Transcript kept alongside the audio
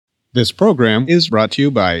This program is brought to you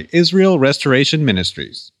by Israel Restoration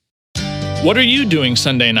Ministries. What are you doing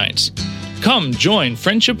Sunday nights? Come join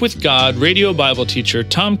Friendship with God radio Bible teacher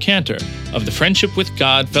Tom Cantor of the Friendship with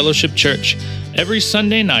God Fellowship Church every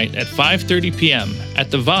Sunday night at 5:30 p.m. at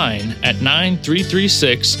The Vine at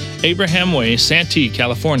 9336 Abraham Way, Santee,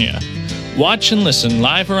 California. Watch and listen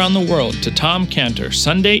live around the world to Tom Cantor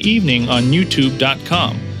Sunday evening on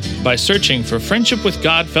YouTube.com by searching for Friendship with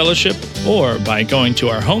God Fellowship or by going to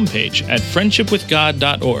our homepage at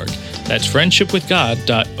friendshipwithgod.org. That's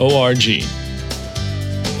friendshipwithgod.org.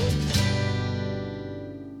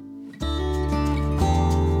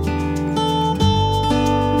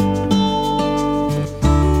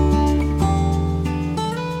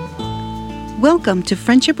 Welcome to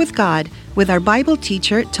Friendship with God with our Bible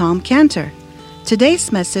teacher, Tom Cantor.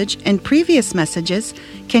 Today's message and previous messages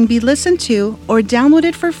can be listened to or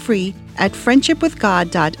downloaded for free at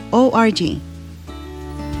friendshipwithgod.org.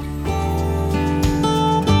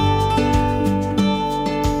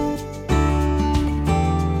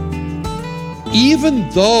 Even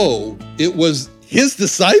though it was his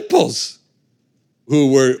disciples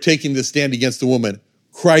who were taking the stand against the woman,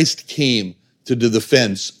 Christ came to the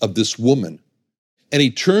defense of this woman. And he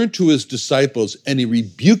turned to his disciples and he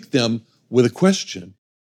rebuked them with a question.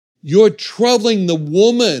 You're troubling the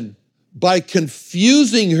woman by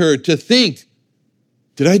confusing her to think,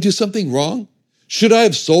 did I do something wrong? Should I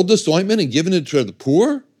have sold this ointment and given it to the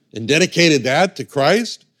poor and dedicated that to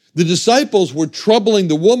Christ? The disciples were troubling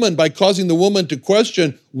the woman by causing the woman to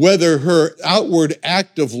question whether her outward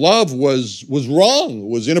act of love was wrong,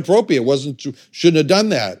 was inappropriate, shouldn't have done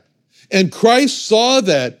that. And Christ saw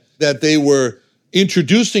that they were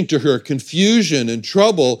introducing to her confusion and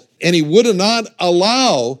trouble, and he would not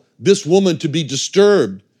allow this woman to be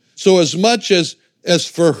disturbed. So as much as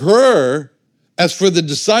for her, as for the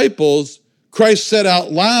disciples, Christ said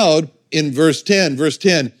out loud in verse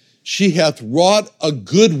 10, she hath wrought a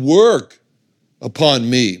good work upon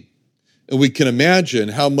me. And we can imagine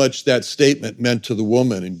how much that statement meant to the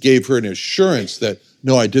woman and gave her an assurance that,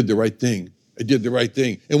 no, I did the right thing. I did the right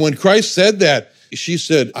thing. And when Christ said that, she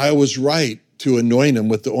said, I was right to anoint him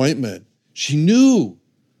with the ointment. She knew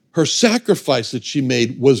her sacrifice that she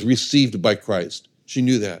made was received by Christ. She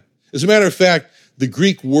knew that. As a matter of fact, the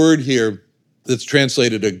Greek word here that's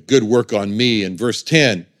translated a good work on me in verse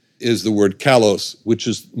 10 is the word kalos, which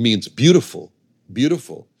means beautiful,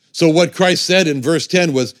 beautiful. So what Christ said in verse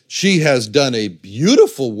 10 was, she has done a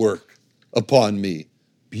beautiful work upon me.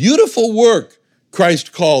 Beautiful work,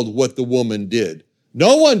 Christ called what the woman did.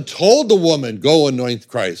 No one told the woman, go anoint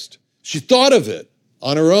Christ. She thought of it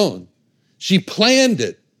on her own. She planned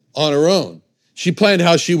it on her own. She planned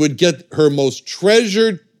how she would get her most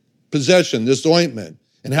treasured possession, this ointment,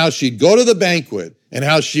 and how she'd go to the banquet, and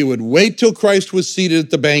how she would wait till Christ was seated at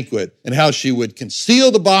the banquet, and how she would conceal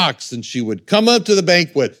the box, and she would come up to the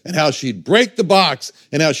banquet, and how she'd break the box,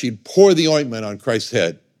 and how she'd pour the ointment on Christ's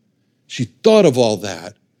head. She thought of all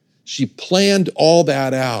that. She planned all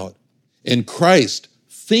that out. And Christ,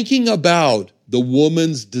 thinking about the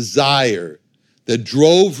woman's desire that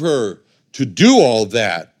drove her to do all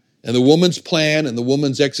that, and the woman's plan and the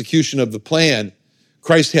woman's execution of the plan,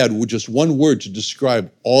 Christ had just one word to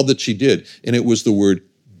describe all that she did, and it was the word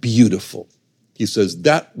beautiful. He says,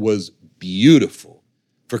 that was beautiful.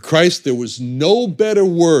 For Christ, there was no better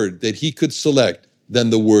word that he could select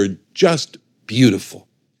than the word just beautiful.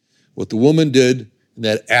 What the woman did in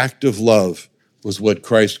that act of love was what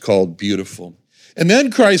Christ called beautiful. And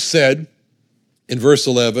then Christ said, in verse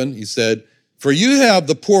 11, he said, for you have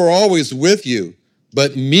the poor always with you,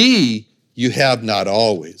 but me you have not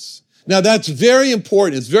always. Now that's very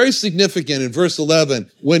important. It's very significant in verse 11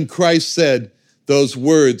 when Christ said those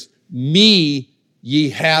words, me ye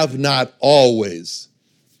have not always.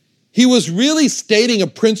 He was really stating a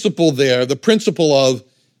principle there, the principle of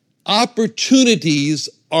opportunities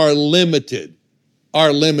are limited,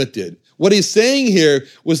 What he's saying here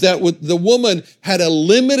was that the woman had a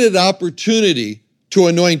limited opportunity to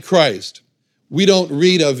anoint Christ. We don't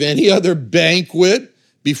read of any other banquet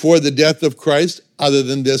before the death of Christ other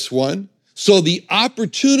than this one. So the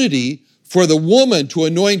opportunity for the woman to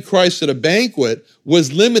anoint Christ at a banquet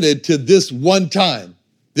was limited to this one time.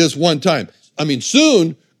 I mean,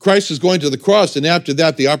 soon Christ is going to the cross, and after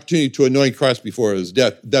that, the opportunity to anoint Christ before his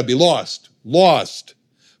death, that'd be lost.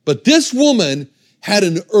 But this woman had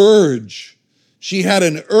an urge. She had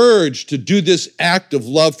an urge to do this act of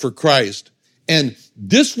love for Christ. And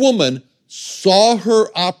this woman saw her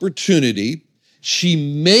opportunity. She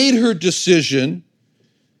made her decision,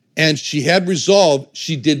 and she had resolve.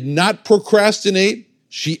 She did not procrastinate.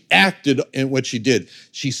 She acted in what she did.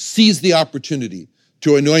 She seized the opportunity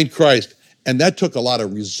to anoint Christ. And that took a lot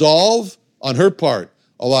of resolve on her part,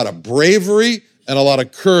 a lot of bravery, and a lot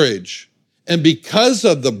of courage. And because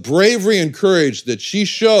of the bravery and courage that she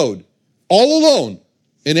showed, all alone,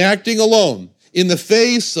 in acting alone, in the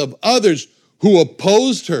face of others who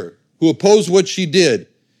opposed her, who opposed what she did,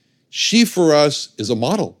 she for us is a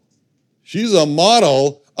model. She's a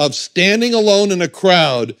model of standing alone in a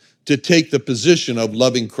crowd to take the position of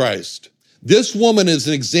loving Christ. This woman is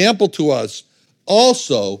an example to us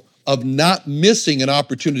also of not missing an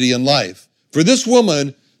opportunity in life. For this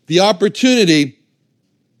woman, the opportunity,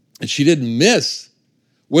 and she didn't miss,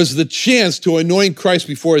 was the chance to anoint Christ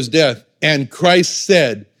before his death. And Christ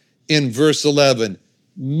said in verse 11,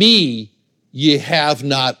 "Me ye have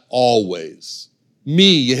not always."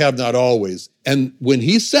 Me you have not always. And when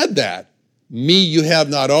he said that, "Me you have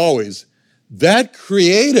not always," that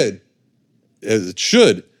created, as it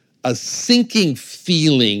should, a sinking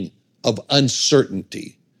feeling of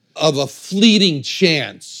uncertainty, of a fleeting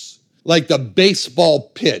chance, like the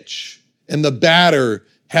baseball pitch, and the batter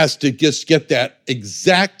has to just get that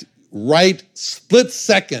exact right split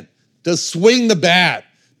second to swing the bat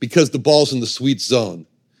because the ball's in the sweet zone.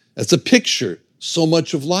 That's a picture so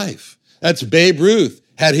much of life. That's Babe Ruth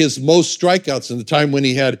had his most strikeouts in the time when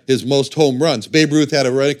he had his most home runs. Babe Ruth had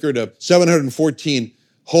a record of 714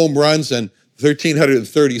 home runs and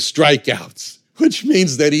 1,330 strikeouts, which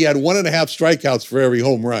means that he had 1.5 strikeouts for every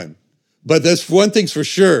home run. But that's one thing's for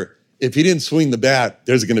sure. If he didn't swing the bat,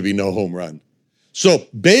 there's going to be no home run. So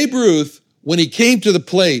Babe Ruth, when he came to the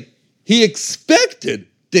plate, he expected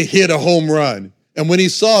to hit a home run. And when he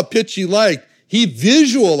saw a pitch he liked, he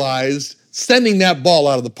visualized sending that ball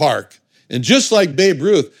out of the park. And just like Babe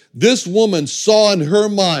Ruth, this woman saw in her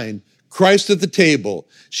mind Christ at the table.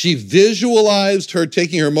 She visualized her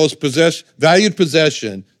taking her most valued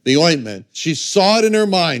possession, the ointment. She saw it in her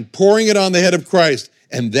mind, pouring it on the head of Christ.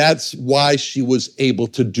 And that's why she was able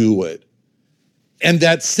to do it. And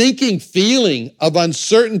that sinking feeling of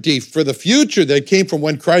uncertainty for the future that came from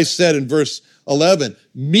when Christ said in verse 11,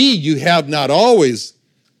 "Me you have not always,"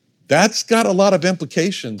 that's got a lot of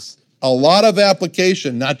implications, a lot of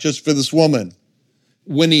application, not just for this woman.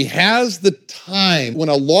 When he has the time, when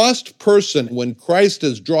a lost person, when Christ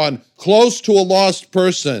has drawn close to a lost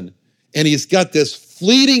person, and he's got this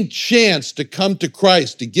fleeting chance to come to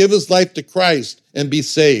Christ, to give his life to Christ and be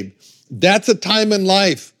saved, that's a time in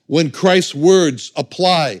life when Christ's words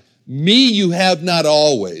apply. Me you have not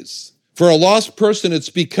always. For a lost person, it's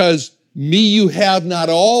because me you have not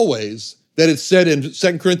always that it's said in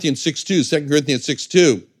 2 Corinthians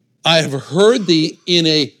 6:2, I have heard thee in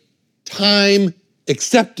a time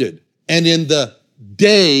accepted, and in the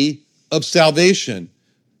day of salvation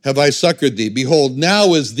have I succored thee. Behold,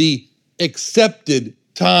 now is the accepted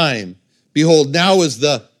time. Behold, now is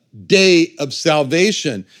the day of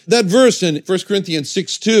salvation. That verse in 1 Corinthians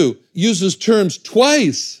 6:2 uses terms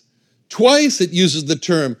twice. Twice it uses the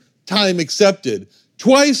term time accepted.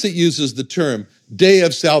 Twice it uses the term day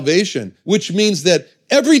of salvation, which means that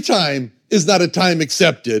every time is not a time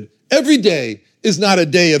accepted. Every day is not a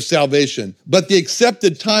day of salvation. But the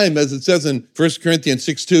accepted time, as it says in 1 Corinthians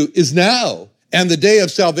 6:2, is now. And the day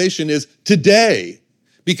of salvation is today.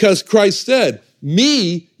 Because Christ said,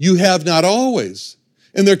 "Me you have not always."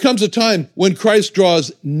 And there comes a time when Christ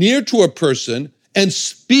draws near to a person and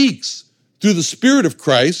speaks through the Spirit of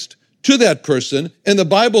Christ to that person. And the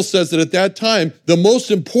Bible says that at that time, the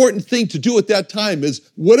most important thing to do at that time is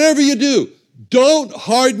whatever you do, don't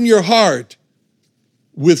harden your heart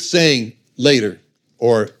with saying later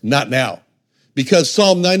or not now. Because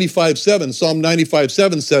Psalm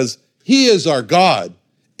 95:7 says, "He is our God,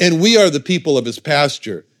 and we are the people of his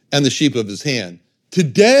pasture and the sheep of his hand.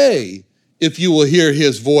 Today, if you will hear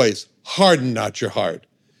his voice, harden not your heart,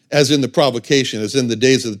 as in the provocation, as in the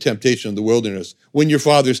days of the temptation of the wilderness, when your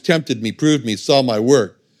fathers tempted me, proved me, saw my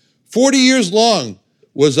work. 40 years long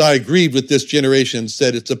was I grieved with this generation, and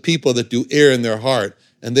said, it's a people that do err in their heart,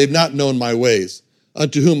 and they've not known my ways,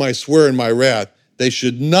 unto whom I swear in my wrath, they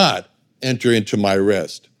should not enter into my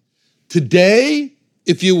rest. Today,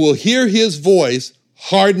 if you will hear his voice,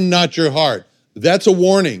 harden not your heart." That's a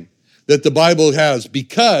warning that the Bible has,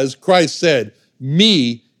 because Christ said,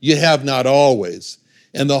 "Me you have not always."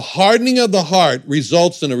 And the hardening of the heart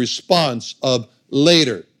results in a response of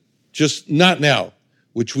later, just not now,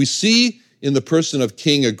 which we see in the person of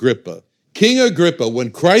King Agrippa. King Agrippa, when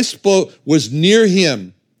Christ was near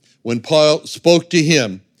him, when Paul spoke to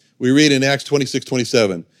him, we read in Acts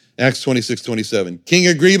 26:27, King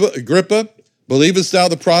Agrippa, believest thou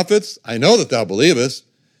the prophets? I know that thou believest.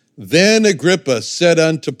 Then Agrippa said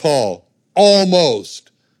unto Paul,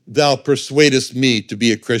 almost thou persuadest me to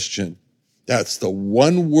be a Christian. That's the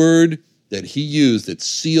one word that he used that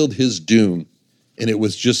sealed his doom. And it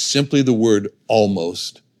was just simply the word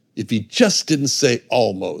almost. If he just didn't say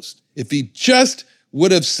almost, if he just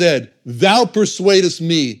would have said, thou persuadest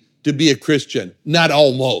me to be a Christian, not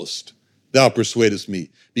almost, thou persuadest me,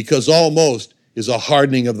 because almost is a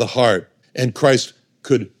hardening of the heart. And Christ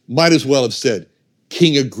might as well have said,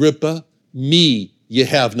 King Agrippa, me ye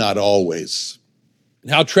have not always.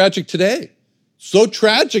 And how tragic today. So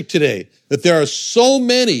tragic today that there are so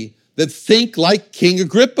many that think like King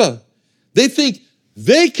Agrippa. They think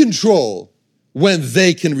they control when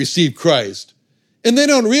they can receive Christ. And they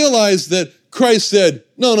don't realize that Christ said,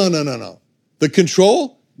 no. The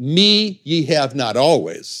control, me ye have not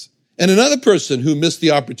always. And another person who missed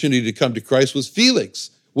the opportunity to come to Christ was Felix,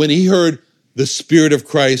 when he heard the Spirit of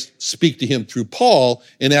Christ speak to him through Paul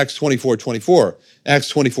in Acts 24:24.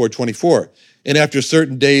 Acts 24:24. And after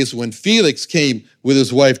certain days, when Felix came with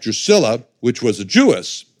his wife Drusilla, which was a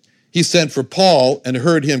Jewess, he sent for Paul and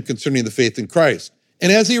heard him concerning the faith in Christ.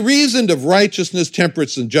 And as he reasoned of righteousness,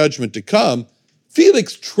 temperance, and judgment to come,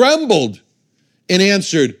 Felix trembled and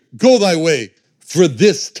answered, go thy way, for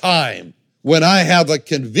this time, when I have a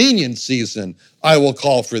convenient season, I will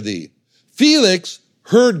call for thee. Felix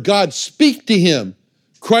heard God speak to him.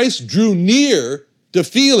 Christ drew near to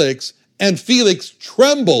Felix, and Felix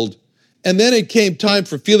trembled. And then it came time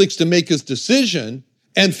for Felix to make his decision,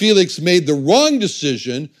 and Felix made the wrong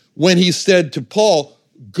decision when he said to Paul,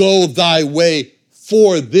 go thy way,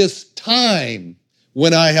 for this time,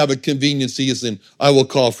 when I have a convenient season, I will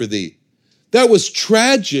call for thee. That was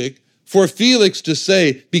tragic for Felix to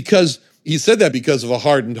say, because he said that because of a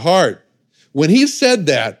hardened heart. When he said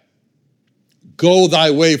that, go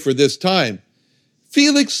thy way for this time,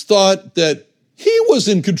 Felix thought that he was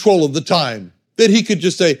in control of the time, that he could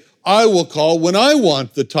just say, I will call when I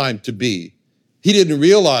want the time to be. He didn't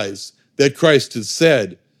realize that Christ had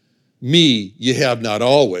said, me ye have not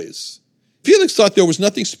always. Felix thought there was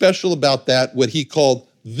nothing special about that, what he called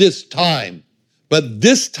this time. But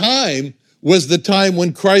this time was the time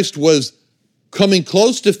when Christ was coming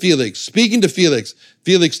close to Felix, speaking to Felix.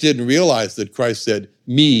 Felix didn't realize that Christ said,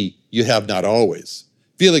 me you have not always.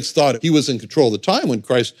 Felix thought he was in control of the time when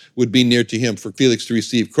Christ would be near to him for Felix to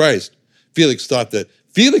receive Christ. Felix thought that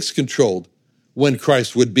Felix controlled when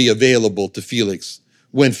Christ would be available to Felix,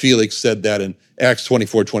 when Felix said that in Acts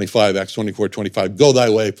 24:25, go thy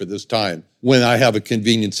way for this time. When I have a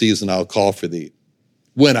convenient season, I'll call for thee.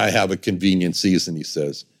 When I have a convenient season, he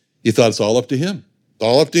says. He thought it's all up to him. It's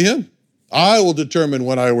all up to him. I will determine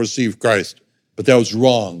when I receive Christ. But that was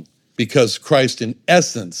wrong, because Christ in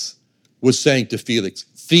essence was saying to Felix,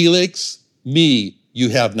 Felix, me you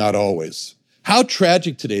have not always. How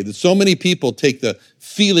tragic today that so many people take the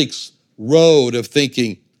Felix road of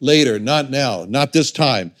thinking later, not now, not this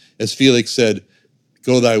time. As Felix said,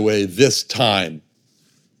 go thy way this time.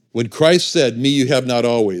 When Christ said, me you have not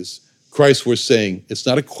always, Christ was saying, it's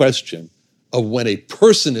not a question of when a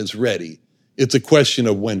person is ready. It's a question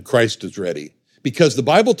of when Christ is ready. Because the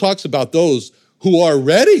Bible talks about those who are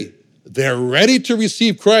ready. They're ready to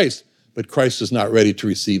receive Christ, but Christ is not ready to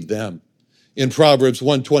receive them. In Proverbs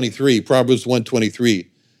 1:23,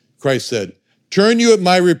 Christ said, turn you at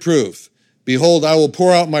my reproof. Behold, I will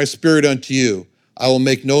pour out my spirit unto you. I will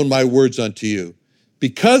make known my words unto you.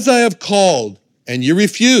 Because I have called, and you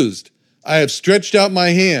refused, I have stretched out my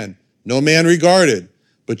hand, no man regarded,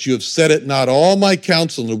 but you have set at not all my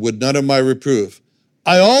counsel and would none of my reproof.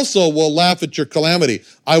 I also will laugh at your calamity.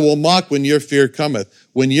 I will mock when your fear cometh.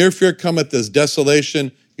 When your fear cometh as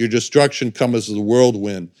desolation, your destruction cometh as a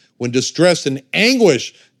whirlwind. When distress and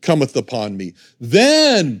anguish cometh upon me,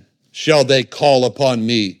 then shall they call upon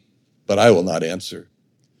me, but I will not answer.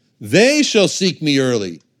 They shall seek me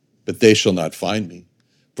early, but they shall not find me.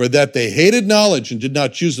 For that they hated knowledge and did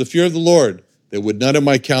not choose the fear of the Lord, they would none of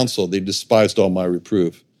my counsel, they despised all my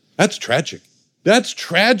reproof. That's tragic. That's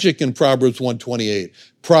tragic in Proverbs 1:28.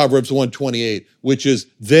 Proverbs 1:28, which is,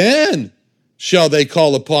 then shall they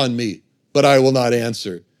call upon me, but I will not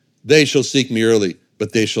answer. They shall seek me early,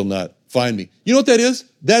 but they shall not find me. You know what that is?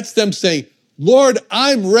 That's them saying, Lord,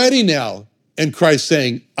 I'm ready now. And Christ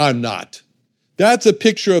saying, I'm not. That's a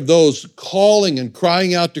picture of those calling and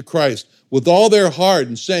crying out to Christ with all their heart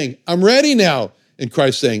and saying, I'm ready now. And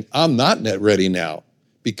Christ saying, I'm not yet ready now,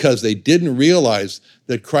 because they didn't realize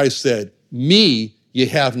that Christ said, me ye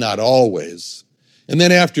have not always. And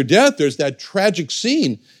then after death, there's that tragic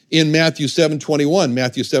scene in Matthew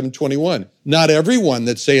 7:21. Not everyone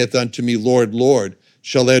that saith unto me, Lord, Lord,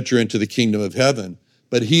 shall enter into the kingdom of heaven,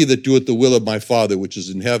 but he that doeth the will of my Father which is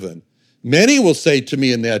in heaven. Many will say to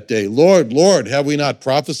me in that day, Lord, Lord, have we not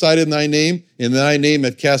prophesied in thy name? In thy name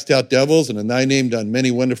have cast out devils, and in thy name done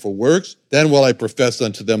many wonderful works? Then will I profess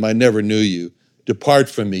unto them, I never knew you. Depart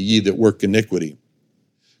from me, ye that work iniquity.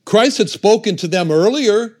 Christ had spoken to them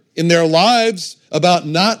earlier in their lives about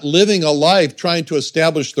not living a life trying to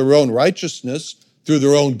establish their own righteousness through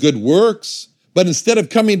their own good works, but instead of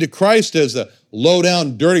coming to Christ as a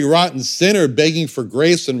low-down, dirty, rotten sinner begging for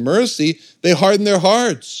grace and mercy, they hardened their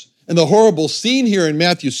hearts. And the horrible scene here in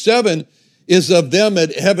Matthew 7 is of them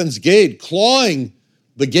at heaven's gate, clawing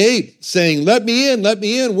the gate, saying, let me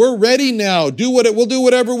in, we're ready now. We'll do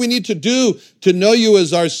whatever we need to do to know you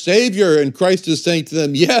as our Savior. And Christ is saying to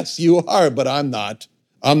them, yes, you are, but I'm not.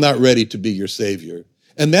 I'm not ready to be your Savior.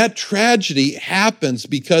 And that tragedy happens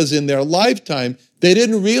because in their lifetime, they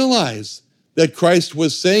didn't realize that Christ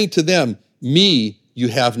was saying to them, me you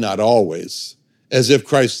have not always. As if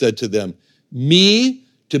Christ said to them, me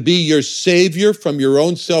to be your Savior from your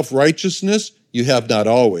own self-righteousness, you have not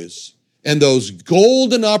always. And those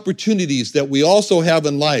golden opportunities that we also have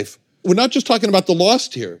in life, we're not just talking about the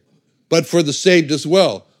lost here, but for the saved as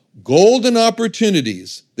well. Golden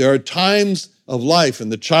opportunities. There are times of life in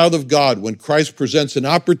the child of God when Christ presents an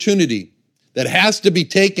opportunity that has to be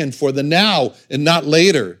taken for the now and not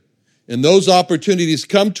later. And those opportunities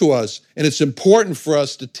come to us, and it's important for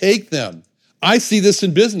us to take them. I see this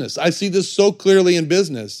in business. I see this so clearly in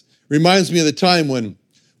business. Reminds me of the time when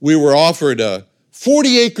we were offered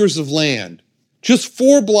 40 acres of land, just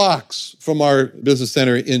 4 blocks from our business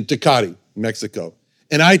center in Tecate, Mexico.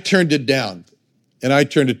 And I turned it down. And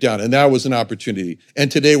that was an opportunity.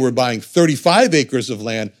 And today we're buying 35 acres of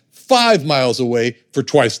land 5 miles away for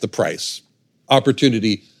twice the price.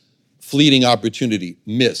 Opportunity, fleeting opportunity,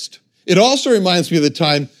 missed. It also reminds me of the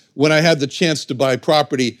time when I had the chance to buy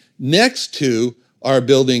property next to our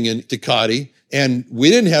building in Tecate, and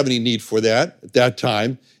we didn't have any need for that at that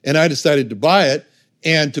time, and I decided to buy it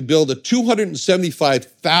and to build a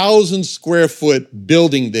 275,000 square foot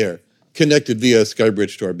building there, connected via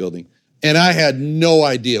Skybridge to our building. And I had no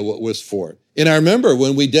idea what it was for. And I remember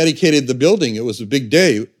when we dedicated the building, it was a big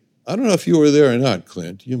day. I don't know if you were there or not,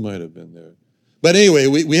 Clint. You might have been there. But anyway,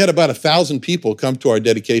 we had about 1,000 people come to our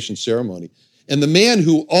dedication ceremony. And the man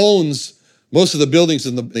who owns most of the buildings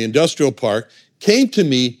in the industrial park came to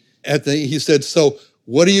me he said, so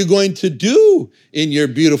what are you going to do in your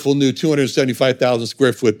beautiful new 275,000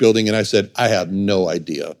 square foot building? And I said, I have no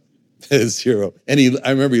idea. Zero. And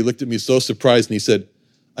I remember he looked at me so surprised and he said,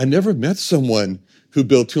 I never met someone who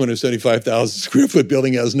built 275,000 square foot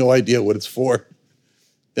building and has no idea what it's for.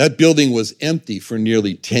 That building was empty for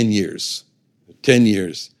nearly 10 years. 10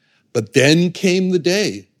 years. But then came the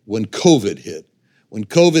day when COVID hit. When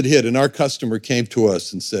COVID hit and our customer came to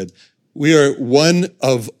us and said, we are one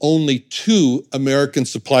of only 2 American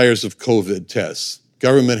suppliers of COVID tests.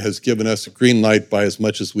 Government has given us a green light by as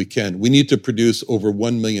much as we can. We need to produce over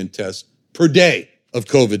 1 million tests per day of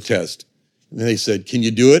COVID tests. And they said, can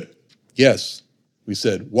you do it? Yes. We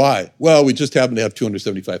said, why? Well, we just happen to have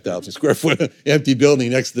 275,000 square foot empty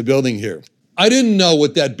building next to the building here. I didn't know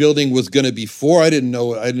what that building was going to be for. I didn't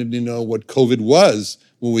know what COVID was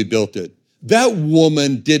when we built it. That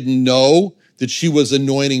woman didn't know that she was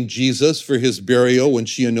anointing Jesus for his burial when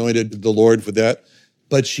she anointed the Lord for that.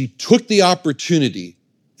 But she took the opportunity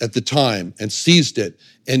at the time and seized it.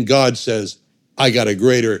 And God says, I got a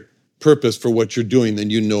greater purpose for what you're doing than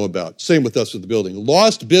you know about. Same with us with the building.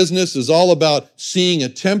 Lost business is all about seeing a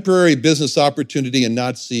temporary business opportunity and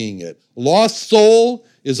not seeing it. Lost soul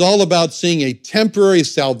is all about seeing a temporary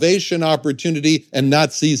salvation opportunity and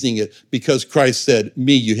not seizing it because Christ said,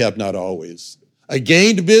 me you have not always. A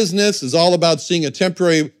gained business is all about seeing a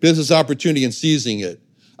temporary business opportunity and seizing it.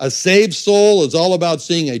 A saved soul is all about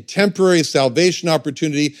seeing a temporary salvation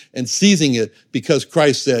opportunity and seizing it because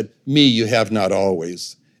Christ said, me you have not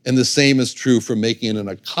always. And the same is true for making an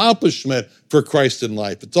accomplishment for Christ in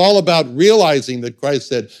life. It's all about realizing that Christ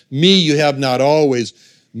said, me you have not always.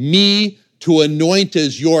 Me to anoint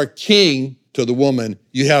as your king to the woman,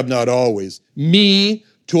 you have not always. Me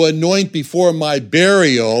to anoint before my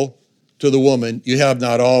burial to the woman, you have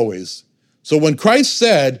not always. So when Christ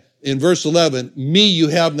said in verse 11, me you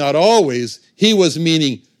have not always, he was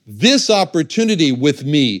meaning this opportunity with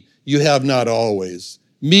me, you have not always.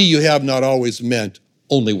 Me you have not always meant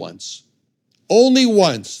only once. Only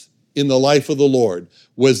once in the life of the Lord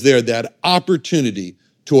was there that opportunity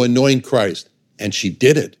to anoint Christ, and she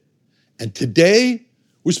did it. And today,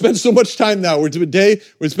 we spend so much time now. We're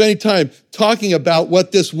spending time talking about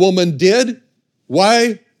what this woman did.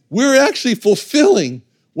 Why? We're actually fulfilling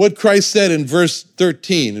what Christ said in verse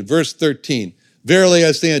 13. In verse 13, Verily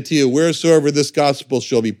I say unto you, wheresoever this gospel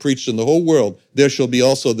shall be preached in the whole world, there shall be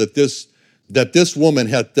also that this woman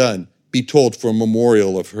hath done be told for a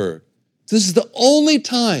memorial of her. This is the only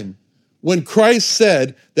time when Christ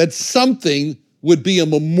said that something would be a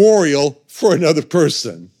memorial for another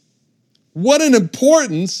person. What an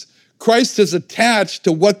importance Christ has attached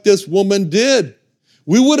to what this woman did.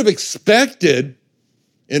 We would have expected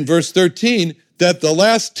in verse 13 that the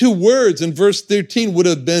last two words in verse 13 would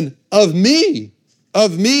have been of me,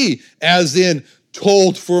 as in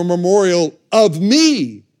told for a memorial of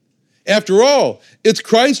me. After all, it's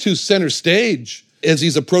Christ who's center stage as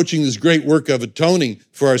he's approaching this great work of atoning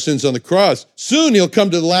for our sins on the cross. Soon he'll come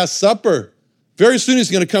to the Last Supper. Very soon he's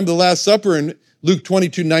going to come to the Last Supper in Luke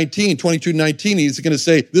 22:19, he's going to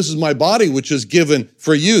say, this is my body which is given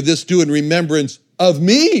for you. This do in remembrance of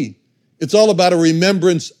me. It's all about a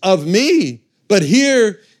remembrance of me. But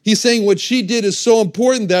here he's saying what she did is so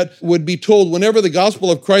important that would be told whenever the gospel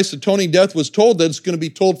of Christ's atoning death was told, that it's going to be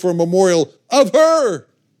told for a memorial of her.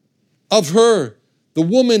 Of her. The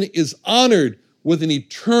woman is honored with an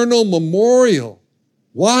eternal memorial.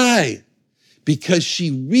 Why? Because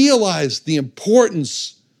she realized the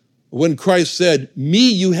importance when Christ said, me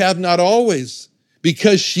you have not always.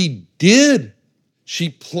 Because she did. She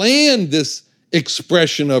planned this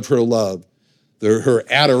expression of her love, her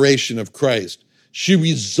adoration of Christ. She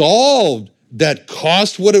resolved that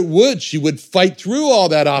cost what it would. She would fight through all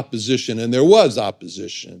that opposition, and there was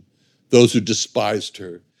opposition, those who despised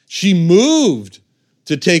her. She moved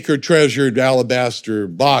to take her treasured alabaster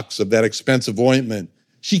box of that expensive ointment.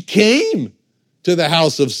 She came to the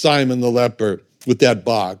house of Simon the leper with that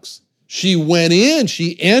box. She went in,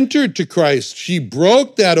 she entered to Christ. She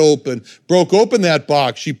broke open that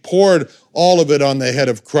box. She poured all of it on the head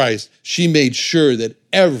of Christ. She made sure that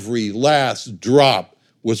every last drop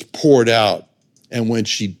was poured out. And when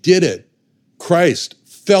she did it, Christ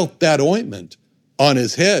felt that ointment on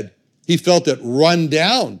his head. He felt it run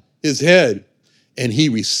down his head. And he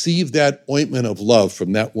received that ointment of love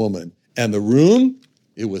from that woman. And the room,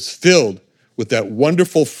 it was filled with that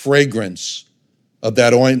wonderful fragrance of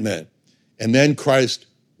that ointment. And then Christ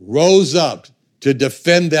rose up to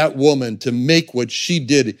defend that woman, to make what she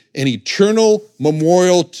did an eternal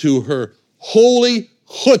memorial to her holy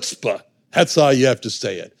chutzpah. That's how you have to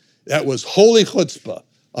say it. That was holy chutzpah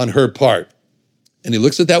on her part. And he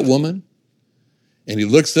looks at that woman, and he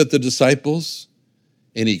looks at the disciples,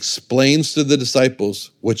 and he explains to the disciples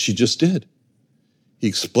what she just did. He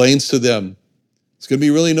explains to them, it's going to be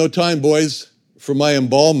really no time, boys, for my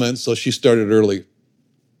embalmment, so she started early.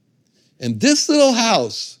 And this little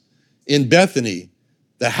house in Bethany,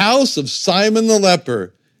 the house of Simon the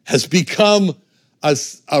leper, has become a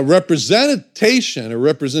representation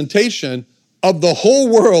of the whole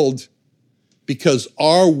world, because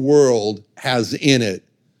our world has in it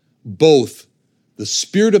both the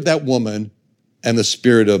spirit of that woman and the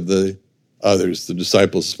spirit of the others, the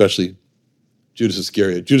disciples, especially Judas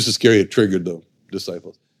Iscariot. Judas Iscariot triggered the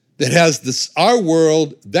disciples. That has this, our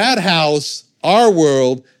world, that house, our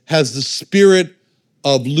world, has the spirit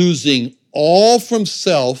of losing all from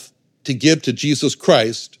self to give to Jesus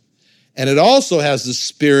Christ. And it also has the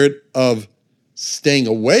spirit of staying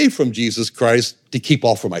away from Jesus Christ to keep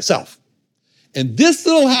all for myself. And this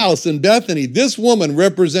little house in Bethany, this woman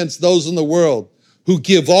represents those in the world who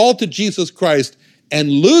give all to Jesus Christ and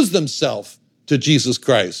lose themselves to Jesus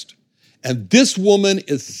Christ. And this woman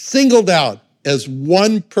is singled out as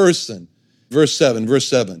one person. Verse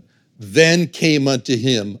 7, then came unto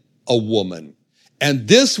him a woman. And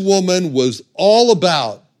this woman was all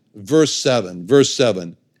about, verse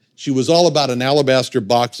 7, she was all about an alabaster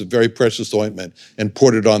box of very precious ointment and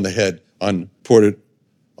poured it on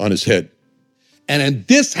his head. And in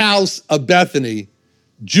this house of Bethany,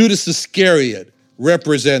 Judas Iscariot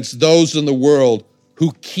represents those in the world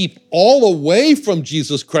who keep all away from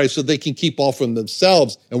Jesus Christ so they can keep all from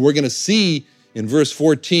themselves. And we're going to see in verse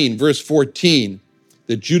 14,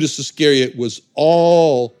 that Judas Iscariot was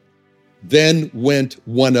all, then went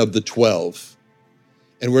one of the 12.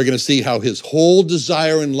 And we're going to see how his whole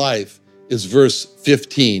desire in life is verse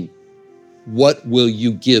 15. What will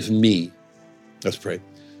you give me? Let's pray.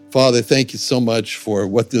 Father, thank you so much for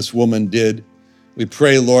what this woman did. We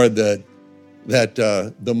pray, Lord, that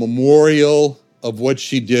the memorial of what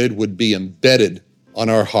she did would be embedded on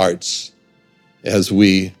our hearts as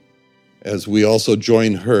we also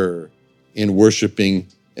join her in worshiping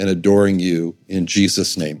and adoring you in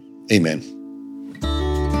Jesus' name. Amen.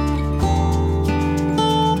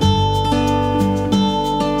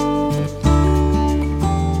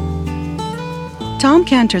 Tom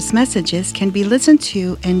Cantor's messages can be listened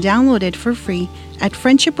to and downloaded for free at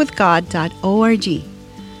friendshipwithgod.org.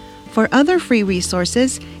 For other free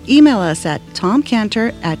resources, email us at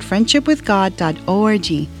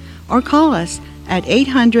tomcantor@friendshipwithgod.org or call us at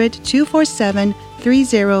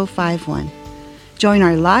 800-247-3051. Join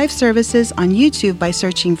our live services on YouTube by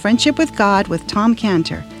searching Friendship with God with Tom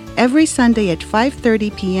Cantor every Sunday at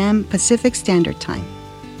 5:30 p.m. Pacific Standard Time.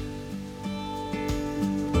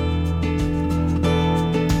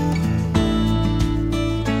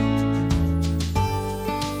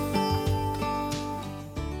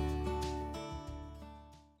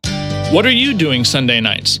 What are you doing Sunday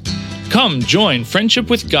nights? Come join Friendship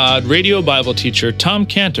with God radio Bible teacher Tom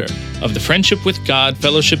Cantor of the Friendship with God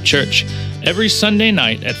Fellowship Church every Sunday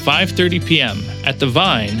night at 5:30 p.m. at The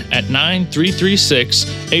Vine at 9336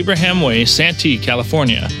 Abraham Way, Santee,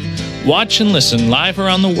 California. Watch and listen live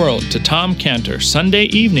around the world to Tom Cantor Sunday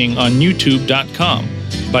evening on YouTube.com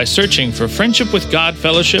by searching for Friendship with God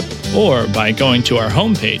Fellowship or by going to our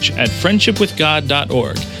homepage at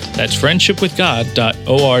friendshipwithgod.org. That's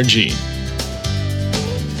friendshipwithgod.org.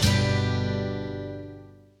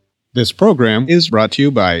 This program is brought to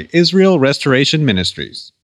you by Israel Restoration Ministries.